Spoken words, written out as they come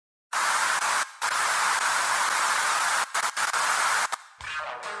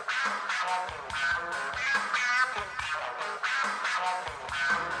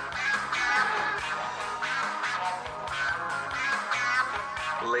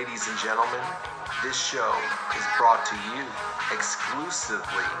Ladies and gentlemen, this show is brought to you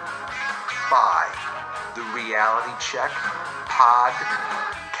exclusively by the Reality Check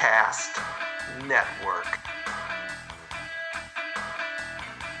Podcast Network.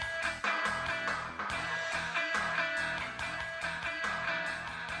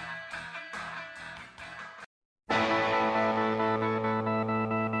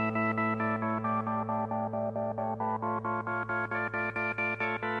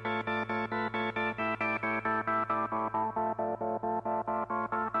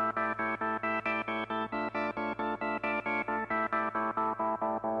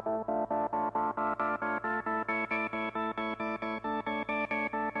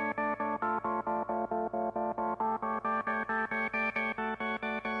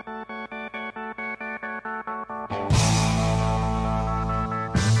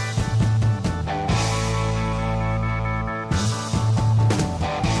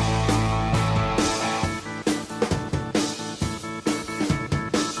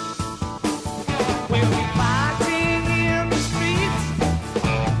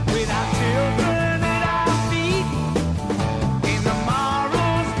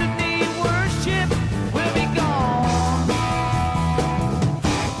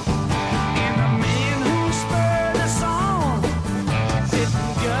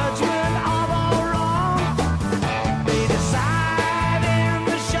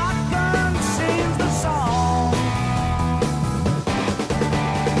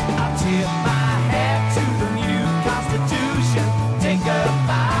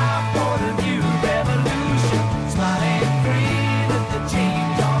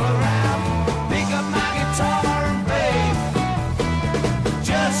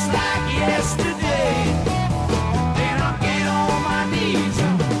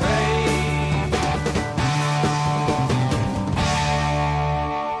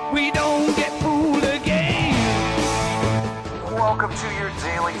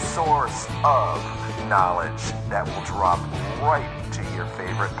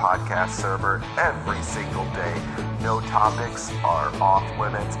 Server every single day. No topics are off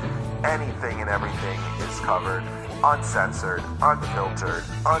limits. Anything and everything is covered, uncensored, unfiltered,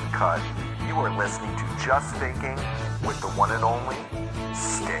 uncut. You are listening to Just Thinking with the one and only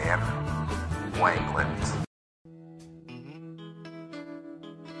Stan Wangland.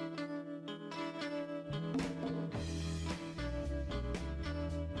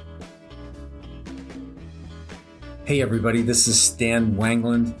 Hey everybody, this is Stan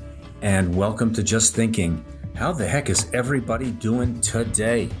Wangland. And welcome to Just Thinking. How the heck is everybody doing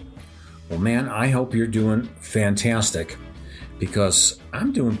today? Well, man, I hope you're doing fantastic because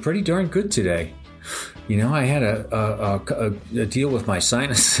I'm doing pretty darn good today. You know, I had a deal with my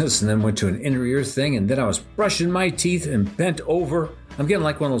sinuses and then went to an inner ear thing, and then I was brushing my teeth and bent over. I'm getting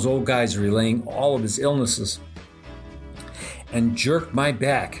like one of those old guys relaying all of his illnesses and jerked my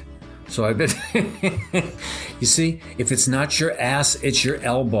back. So I've been, you see, if it's not your ass, it's your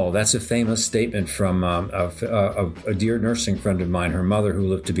elbow. That's a famous statement from a dear nursing friend of mine, her mother who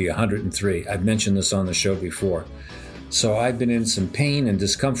lived to be 103. I've mentioned this on the show before. So I've been in some pain and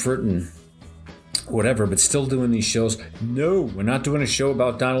discomfort and whatever, but still doing these shows. No, we're not doing a show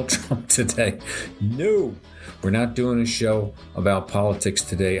about Donald Trump today. No, we're not doing a show about politics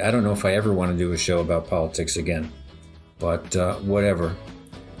today. I don't know if I ever want to do a show about politics again, but whatever.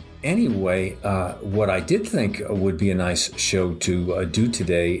 Anyway, what I did think would be a nice show to do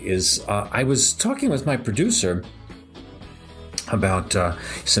today is I was talking with my producer about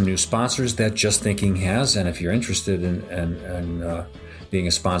some new sponsors that Just Thinking has. And if you're interested in being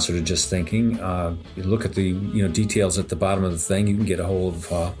a sponsor to Just Thinking, you look at the details at the bottom of the thing. You can get a hold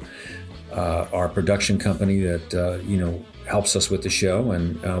of our production company that helps us with the show,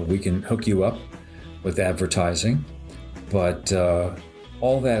 and we can hook you up with advertising. But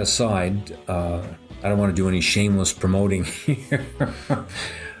all that aside, I don't want to do any shameless promoting here.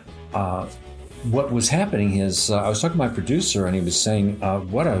 What was happening is I was talking to my producer, and he was saying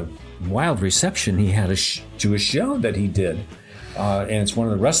what a wild reception he had to a show that he did. And it's one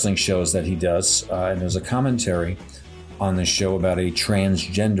of the wrestling shows that he does. And there's a commentary on the show about a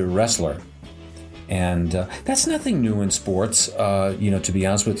transgender wrestler. And that's nothing new in sports, to be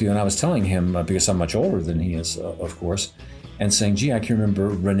honest with you. And I was telling him, because I'm much older than he is, of course, and saying, gee, I can remember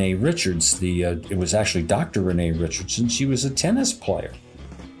Renee Richards. It was actually Dr. Renee Richardson. She was a tennis player.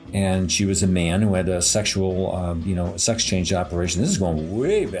 And she was a man who had a sexual, sex change operation. This is going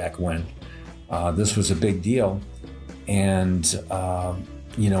way back when. This was a big deal. And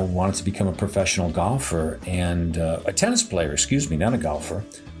wanted to become a professional golfer and a tennis player, not a golfer,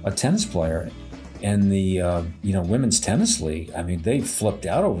 a tennis player. And the, women's tennis league, I mean, they flipped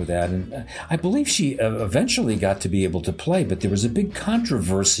out over that. And I believe she eventually got to be able to play, but there was a big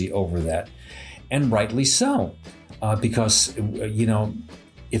controversy over that. And rightly so, because,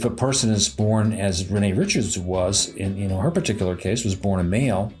 if a person is born, as Renee Richards was, in her particular case, was born a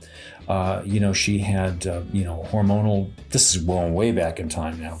male, she had, hormonal, this is going way back in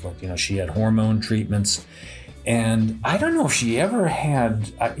time now, but, she had hormone treatments. And I don't know if she ever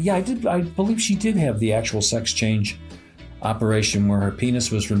had, I believe she did have the actual sex change operation where her penis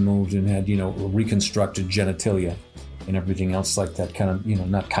was removed and had, reconstructed genitalia and everything else like that, kind of,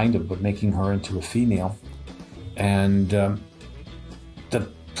 not kind of, but making her into a female. And the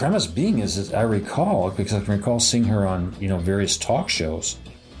premise being is, as I recall, because I can recall seeing her on, various talk shows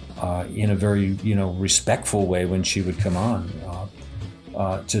in a very, respectful way when she would come on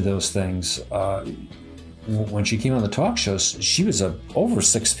to those things. When she came on the talk shows, she was over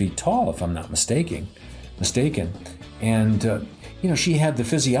 6 feet tall, if I'm not mistaken. And, she had the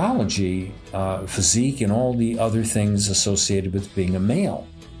physiology, physique, and all the other things associated with being a male.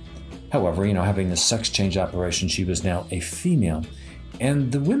 However, having the sex change operation, she was now a female.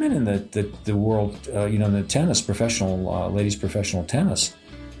 And the women in the world, in the tennis, ladies professional tennis,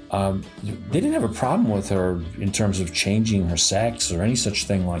 they didn't have a problem with her in terms of changing her sex or any such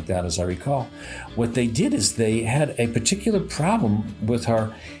thing like that, as I recall. What they did is they had a particular problem with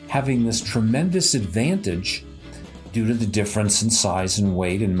her having this tremendous advantage due to the difference in size and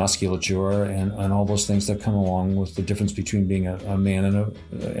weight and musculature and all those things that come along with the difference between being a man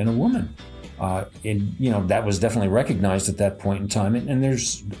and a woman. That was definitely recognized at that point in time, and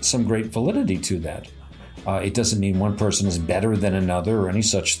there's some great validity to that. It doesn't mean one person is better than another or any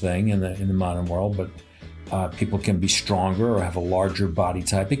such thing in the modern world, but people can be stronger or have a larger body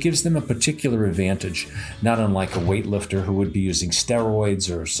type. It gives them a particular advantage, not unlike a weightlifter who would be using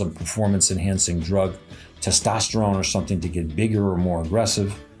steroids or some performance-enhancing drug, testosterone or something to get bigger or more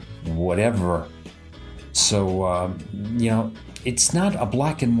aggressive, whatever. So, it's not a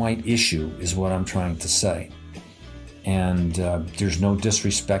black and white issue, is what I'm trying to say. And there's no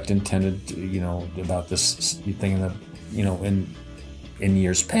disrespect intended, about this thing in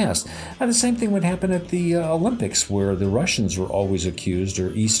years past. The same thing would happen at the Olympics, where the Russians were always accused,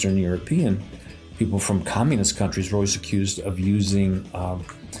 or Eastern European people from communist countries were always accused of using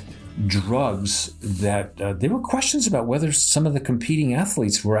drugs that there were questions about whether some of the competing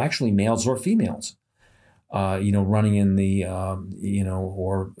athletes were actually males or females. Running in the,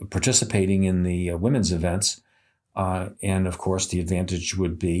 or participating in the women's events. And of course, the advantage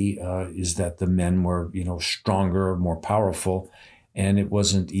would be is that the men were, stronger, more powerful, and it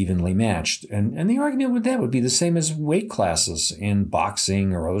wasn't evenly matched. And the argument with that would be the same as weight classes in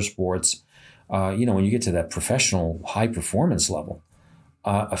boxing or other sports. When you get to that professional high performance level,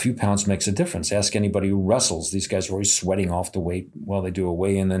 a few pounds makes a difference. Ask anybody who wrestles. These guys are always sweating off the weight while they do a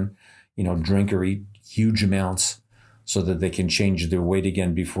weigh-in, and then, drink or eat huge amounts so that they can change their weight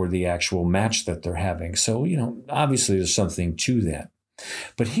again before the actual match that they're having. So, obviously there's something to that.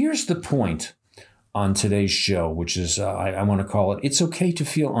 But here's the point on today's show, which is, I want to call it, It's Okay to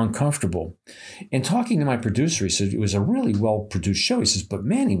Feel Uncomfortable. And talking to my producer, he said it was a really well-produced show. He says, but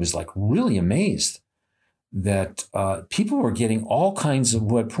man, he was like really amazed that people were getting all kinds of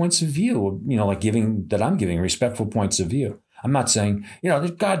points of view, I'm giving respectful points of view. I'm not saying,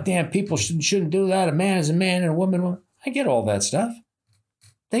 the goddamn people shouldn't do that. A man is a man and a woman. I get all that stuff.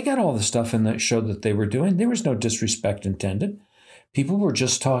 They got all the stuff in the show that they were doing. There was no disrespect intended. People were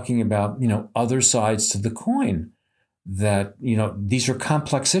just talking about, other sides to the coin that, these are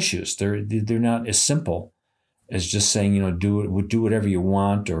complex issues. They're not as simple as just saying, do whatever you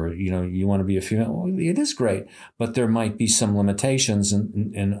want, or, you want to be a female. Well, it is great, but there might be some limitations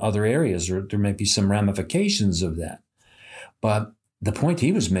in other areas, or there might be some ramifications of that. But the point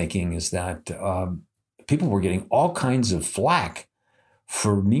he was making is that people were getting all kinds of flack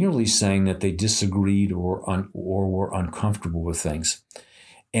for merely saying that they disagreed or were uncomfortable with things.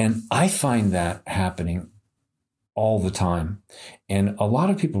 And I find that happening all the time. And a lot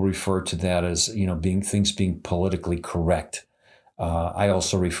of people refer to that as, being politically correct. I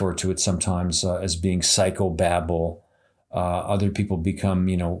also refer to it sometimes as being psychobabble. Other people become,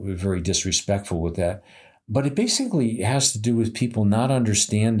 very disrespectful with that. But it basically has to do with people not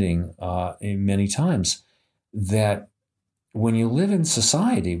understanding many times that when you live in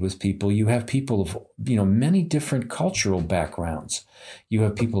society with people, you have people of, many different cultural backgrounds. You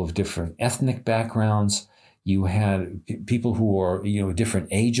have people of different ethnic backgrounds. You had people who are, different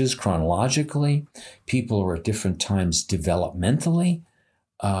ages chronologically. People are at different times developmentally.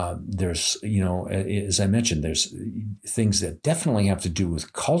 There's, as I mentioned, there's things that definitely have to do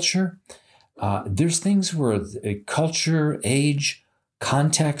with culture. There's things where culture, age,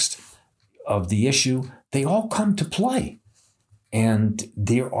 context of the issue, they all come to play. And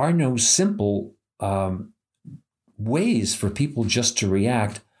there are no simple ways for people just to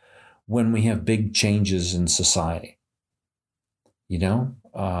react when we have big changes in society.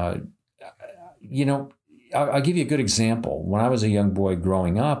 I'll give you a good example. When I was a young boy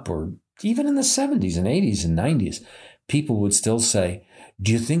growing up, or even in the 70s and 80s and 90s, people would still say,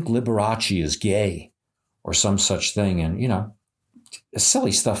 do you think Liberace is gay or some such thing? And,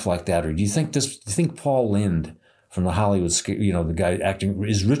 silly stuff like that. Or do you think Paul Lynde from the Hollywood, the guy acting,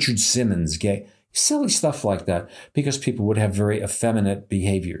 is Richard Simmons gay? Silly stuff like that, because people would have very effeminate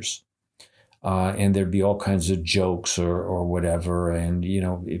behaviors. And there'd be all kinds of jokes or whatever. And,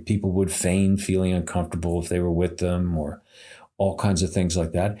 people would feign feeling uncomfortable if they were with them, or all kinds of things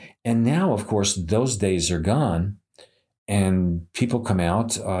like that. And now, of course, those days are gone. And people come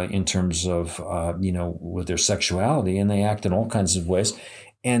out in terms of, with their sexuality, and they act in all kinds of ways.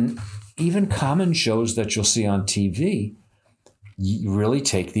 And even common shows that you'll see on TV, you really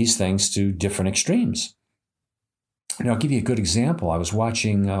take these things to different extremes. And I'll give you a good example. I was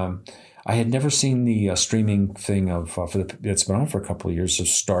watching, I had never seen the streaming thing that's been on for a couple of years, of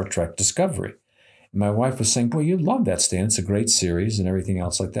Star Trek Discovery. And my wife was saying, boy, you'd love that, Stan. It's a great series and everything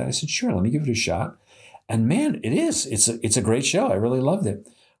else like that. I said, sure, let me give it a shot. And man, it is. It's a great show. I really loved it.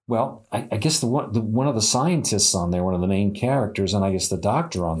 Well, I guess one of the scientists on there, one of the main characters, and I guess the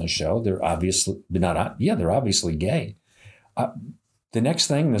doctor on the show, they're obviously gay. The next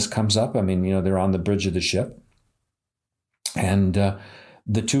thing this comes up, they're on the bridge of the ship, and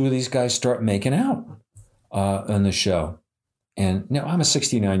the two of these guys start making out on the show. And now I'm a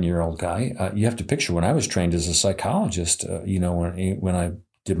 69-year-old guy. You have to picture, when I was trained as a psychologist, when I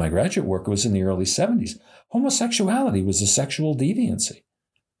did my graduate work, it was in the early 70s. Homosexuality was a sexual deviancy.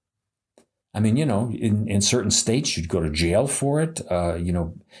 In certain states, you'd go to jail for it.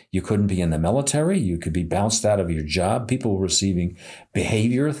 You couldn't be in the military. You could be bounced out of your job. People were receiving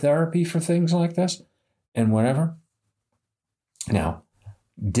behavior therapy for things like this and whatever. Now,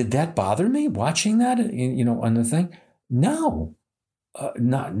 did that bother me watching that, on the thing? No,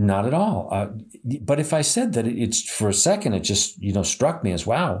 not at all. But if I said that it's for a second, it just, struck me as,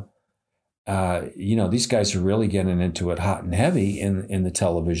 wow, these guys are really getting into it hot and heavy in the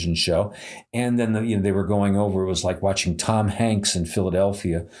television show. And then, they were going over, it was like watching Tom Hanks in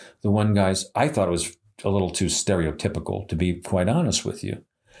Philadelphia. The one guy's, I thought it was a little too stereotypical, to be quite honest with you.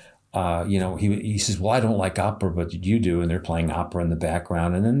 He says, well, I don't like opera, but you do. And they're playing opera in the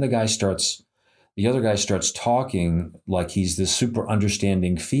background. And then the other guy starts talking like he's this super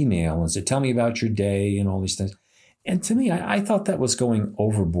understanding female and said, tell me about your day and all these things. And to me, I thought that was going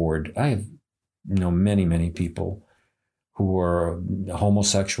overboard. I have many, many people who are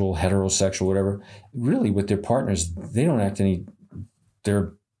homosexual, heterosexual, whatever, really with their partners, they don't act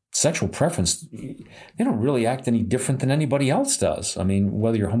their sexual preference, they don't really act any different than anybody else does.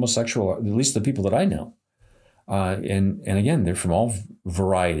 Whether you're homosexual, or at least the people that I know. And again, they're from all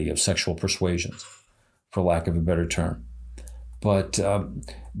variety of sexual persuasions, for lack of a better term. But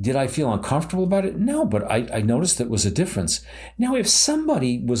did I feel uncomfortable about it? No, but I noticed that was a difference. Now, if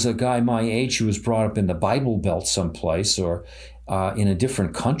somebody was a guy my age who was brought up in the Bible Belt someplace, or in a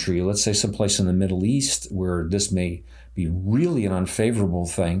different country, let's say someplace in the Middle East, where this may be really an unfavorable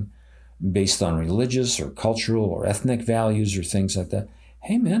thing based on religious or cultural or ethnic values or things like that,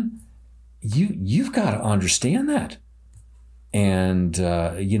 hey, man, you've got to understand that. And,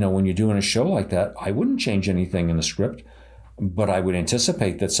 when you're doing a show like that, I wouldn't change anything in the script, but I would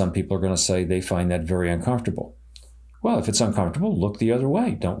anticipate that some people are going to say they find that very uncomfortable. Well, if it's uncomfortable, look the other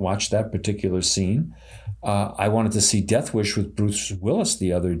way. Don't watch that particular scene. I wanted to see Death Wish with Bruce Willis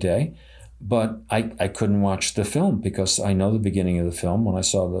the other day, but I couldn't watch the film because I know the beginning of the film. When I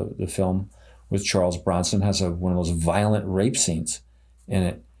saw the film with Charles Bronson, has one of those violent rape scenes in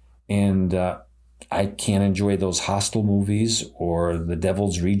it. And I can't enjoy those Hostel movies or The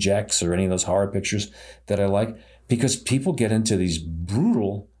Devil's Rejects or any of those horror pictures that I like, because people get into these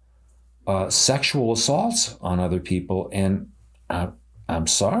brutal sexual assaults on other people. And I'm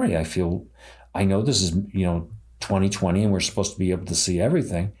sorry, I know this is, 2020 and we're supposed to be able to see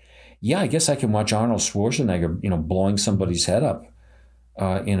everything. Yeah, I guess I can watch Arnold Schwarzenegger, blowing somebody's head up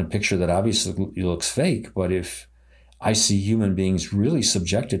in a picture that obviously looks fake. But if I see human beings really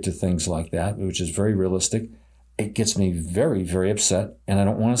subjected to things like that, which is very realistic, it gets me very, very upset, and I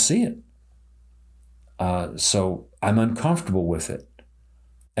don't want to see it. So I'm uncomfortable with it.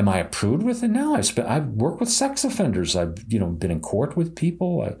 Am I a prude with it? No, I've worked with sex offenders. I've, been in court with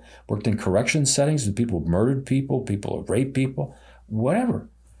people. I worked in correction settings with people who've murdered people who've raped people, whatever.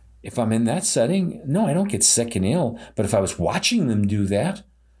 If I'm in that setting, no, I don't get sick and ill. But if I was watching them do that,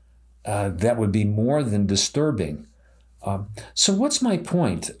 that would be more than disturbing. So what's my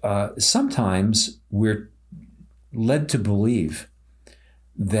point? Sometimes we're led to believe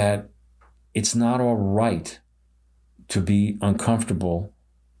that it's not all right to be uncomfortable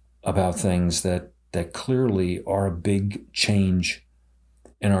about things that clearly are a big change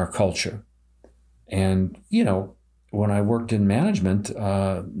in our culture. And, when I worked in management,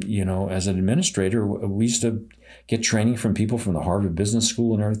 as an administrator, we used to get training from people from the Harvard Business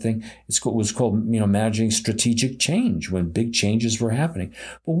School and everything. It was called, managing strategic change when big changes were happening.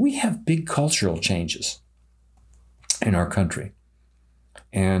 Well, we have big cultural changes in our country.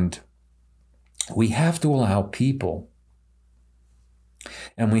 And we have to allow people,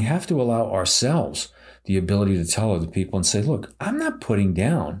 and we have to allow ourselves the ability to tell other people and say, look, I'm not putting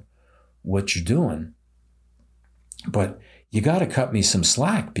down what you're doing, but you got to cut me some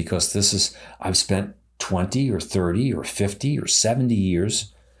slack, because I've spent 20 or 30 or 50 or 70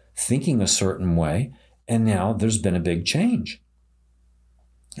 years thinking a certain way, and now there's been a big change.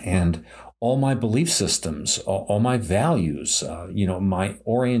 And all my belief systems, all my values, my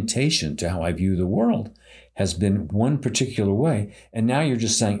orientation to how I view the world has been one particular way. And now you're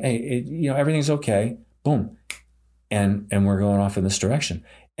just saying, hey, everything's okay, boom. And we're going off in this direction.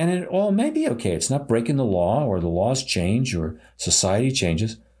 And it all may be okay. It's not breaking the law, or the laws change, or society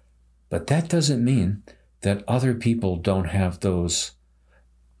changes. But that doesn't mean that other people don't have those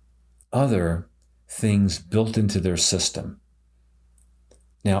other things built into their system.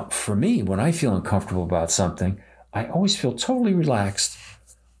 Now, for me, when I feel uncomfortable about something, I always feel totally relaxed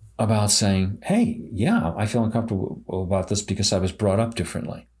about saying, hey, yeah, I feel uncomfortable about this because I was brought up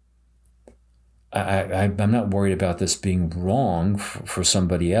differently. I'm not worried about this being wrong for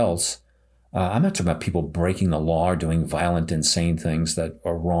somebody else. I'm not talking about people breaking the law or doing violent, insane things that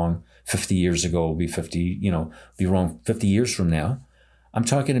are wrong 50 years ago will be be wrong 50 years from now. I'm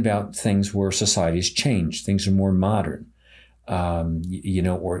talking about things where society's changed. Things are more modern,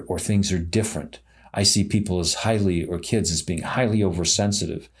 or things are different. I see people kids as being highly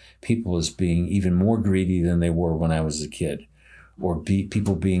oversensitive, people as being even more greedy than they were when I was a kid, or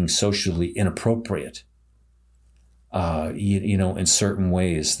people being socially inappropriate, in certain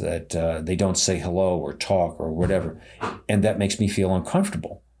ways that they don't say hello or talk or whatever. And that makes me feel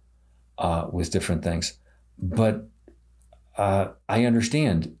uncomfortable with different things. But I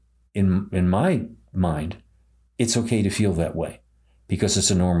understand in my mind, it's okay to feel that way because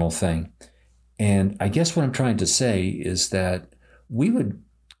it's a normal thing. And I guess what I'm trying to say is that we would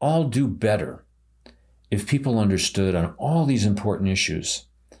all do better if people understood on all these important issues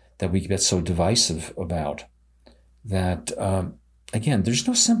that we get so divisive about, that, again, there's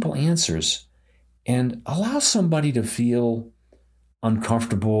no simple answers, and allow somebody to feel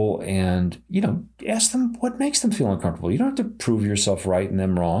uncomfortable and, ask them what makes them feel uncomfortable. You don't have to prove yourself right and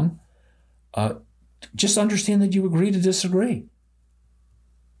them wrong. Just understand that you agree to disagree.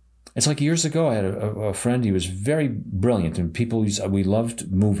 It's like years ago, I had a friend, he was very brilliant, and we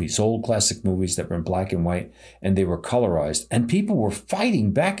loved movies, old classic movies that were in black and white, and they were colorized, and people were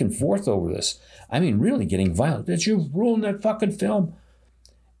fighting back and forth over this. I mean, really getting violent. Did you ruin that fucking film?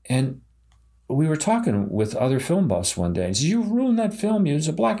 And we were talking with other film buffs one day, and said, you ruined that film, it was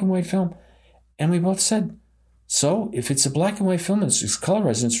a black and white film. And we both said, so if it's a black and white film, it's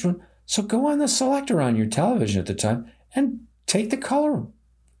colorized, and it's ruined, so go on the selector on your television at the time and take the color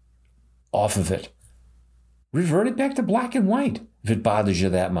off of it. Revert it back to black and white if it bothers you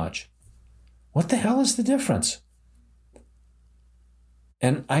that much. What the hell is the difference?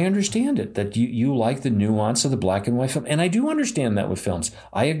 And I understand it, that you like the nuance of the black and white film. And I do understand that with films.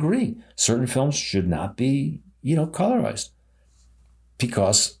 I agree. Certain films should not be, colorized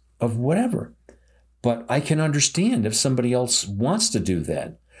because of whatever. But I can understand if somebody else wants to do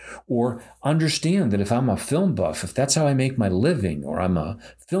that. Or understand that if I'm a film buff, if that's how I make my living, or I'm a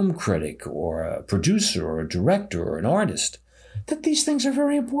film critic or a producer or a director or an artist, that these things are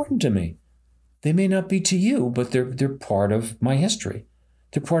very important to me. They may not be to you, but they're part of my history.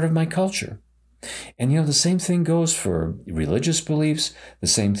 They're part of my culture. And, the same thing goes for religious beliefs. The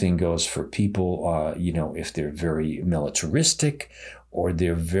same thing goes for people, if they're very militaristic, or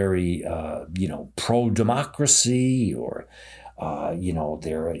they're very, pro-democracy, or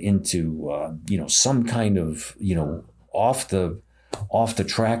they're into, some kind of, off the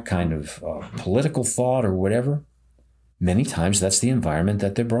track kind of political thought or whatever. Many times that's the environment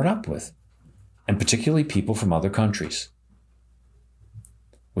that they're brought up with, and particularly people from other countries.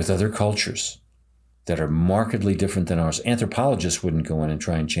 with other cultures that are markedly different than ours. Anthropologists wouldn't go in and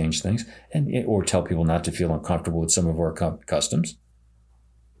try and change things or tell people not to feel uncomfortable with some of our customs.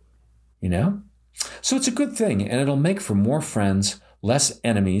 You know? So it's a good thing, and it'll make for more friends, less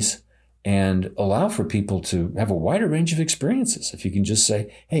enemies, and allow for people to have a wider range of experiences. If you can just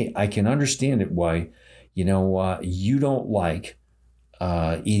say, hey, I can understand it why, you don't like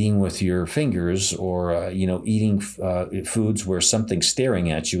eating with your fingers or, eating foods where something's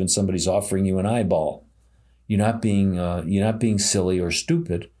staring at you and somebody's offering you an eyeball. You're not being silly or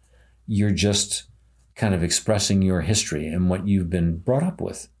stupid. You're just kind of expressing your history and what you've been brought up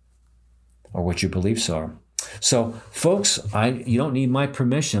with or what your beliefs are. So, folks, you don't need my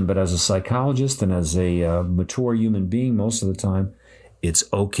permission, but as a psychologist and as a mature human being most of the time, it's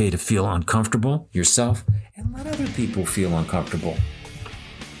okay to feel uncomfortable yourself and let other people feel uncomfortable.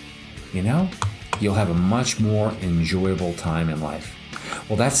 You'll have a much more enjoyable time in life.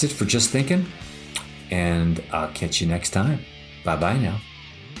 Well, that's it for Just Thinking, and I'll catch you next time. Bye-bye now.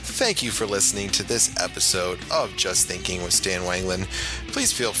 Thank you for listening to this episode of Just Thinking with Stan Wanglund.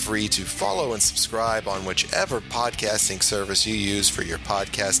 Please feel free to follow and subscribe on whichever podcasting service you use for your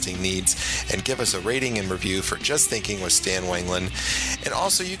podcasting needs, and give us a rating and review for Just Thinking with Stan Wanglund. And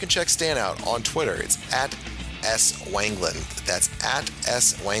also, you can check Stan out on Twitter. It's at S. Wanglund. That's at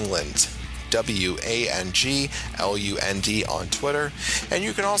S. Wanglund. WANGLUND on Twitter. And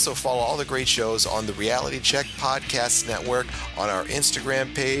you can also follow all the great shows on the Reality Check Podcast Network on our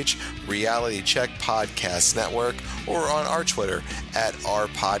Instagram page, Reality Check Podcast Network, or on our Twitter at our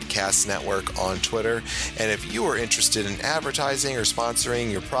Podcast Network on Twitter. And if you are interested in advertising or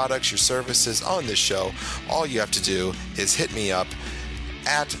sponsoring your products, your services on this show, all you have to do is hit me up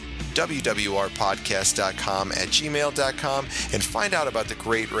at wwrpodcast.com at gmail.com and find out about the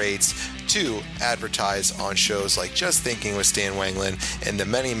great rates to advertise on shows like Just Thinking with Stan Wanglund and the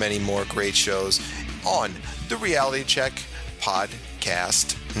many, many more great shows on the Reality Check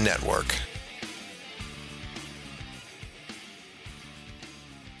Podcast Network.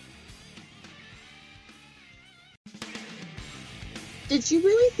 Did you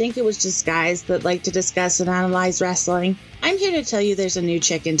really think it was just guys that like to discuss and analyze wrestling? I'm here to tell you there's a new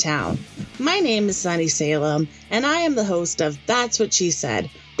chick in town. My name is Sunny Salem, and I am the host of That's What She Said.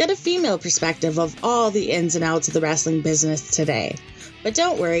 Get a female perspective of all the ins and outs of the wrestling business today. But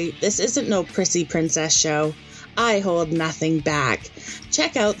don't worry, this isn't no prissy princess show. I hold nothing back.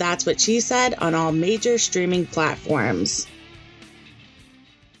 Check out That's What She Said on all major streaming platforms.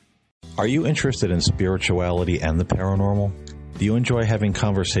 Are you interested in spirituality and the paranormal? Do you enjoy having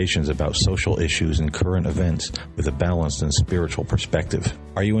conversations about social issues and current events with a balanced and spiritual perspective?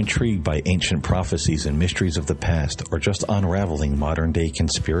 Are you intrigued by ancient prophecies and mysteries of the past, or just unraveling modern-day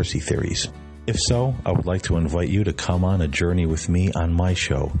conspiracy theories? If so, I would like to invite you to come on a journey with me on my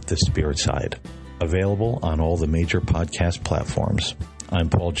show, The Spirit Side, available on all the major podcast platforms. I'm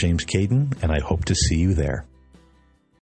Paul James Caden, and I hope to see you there.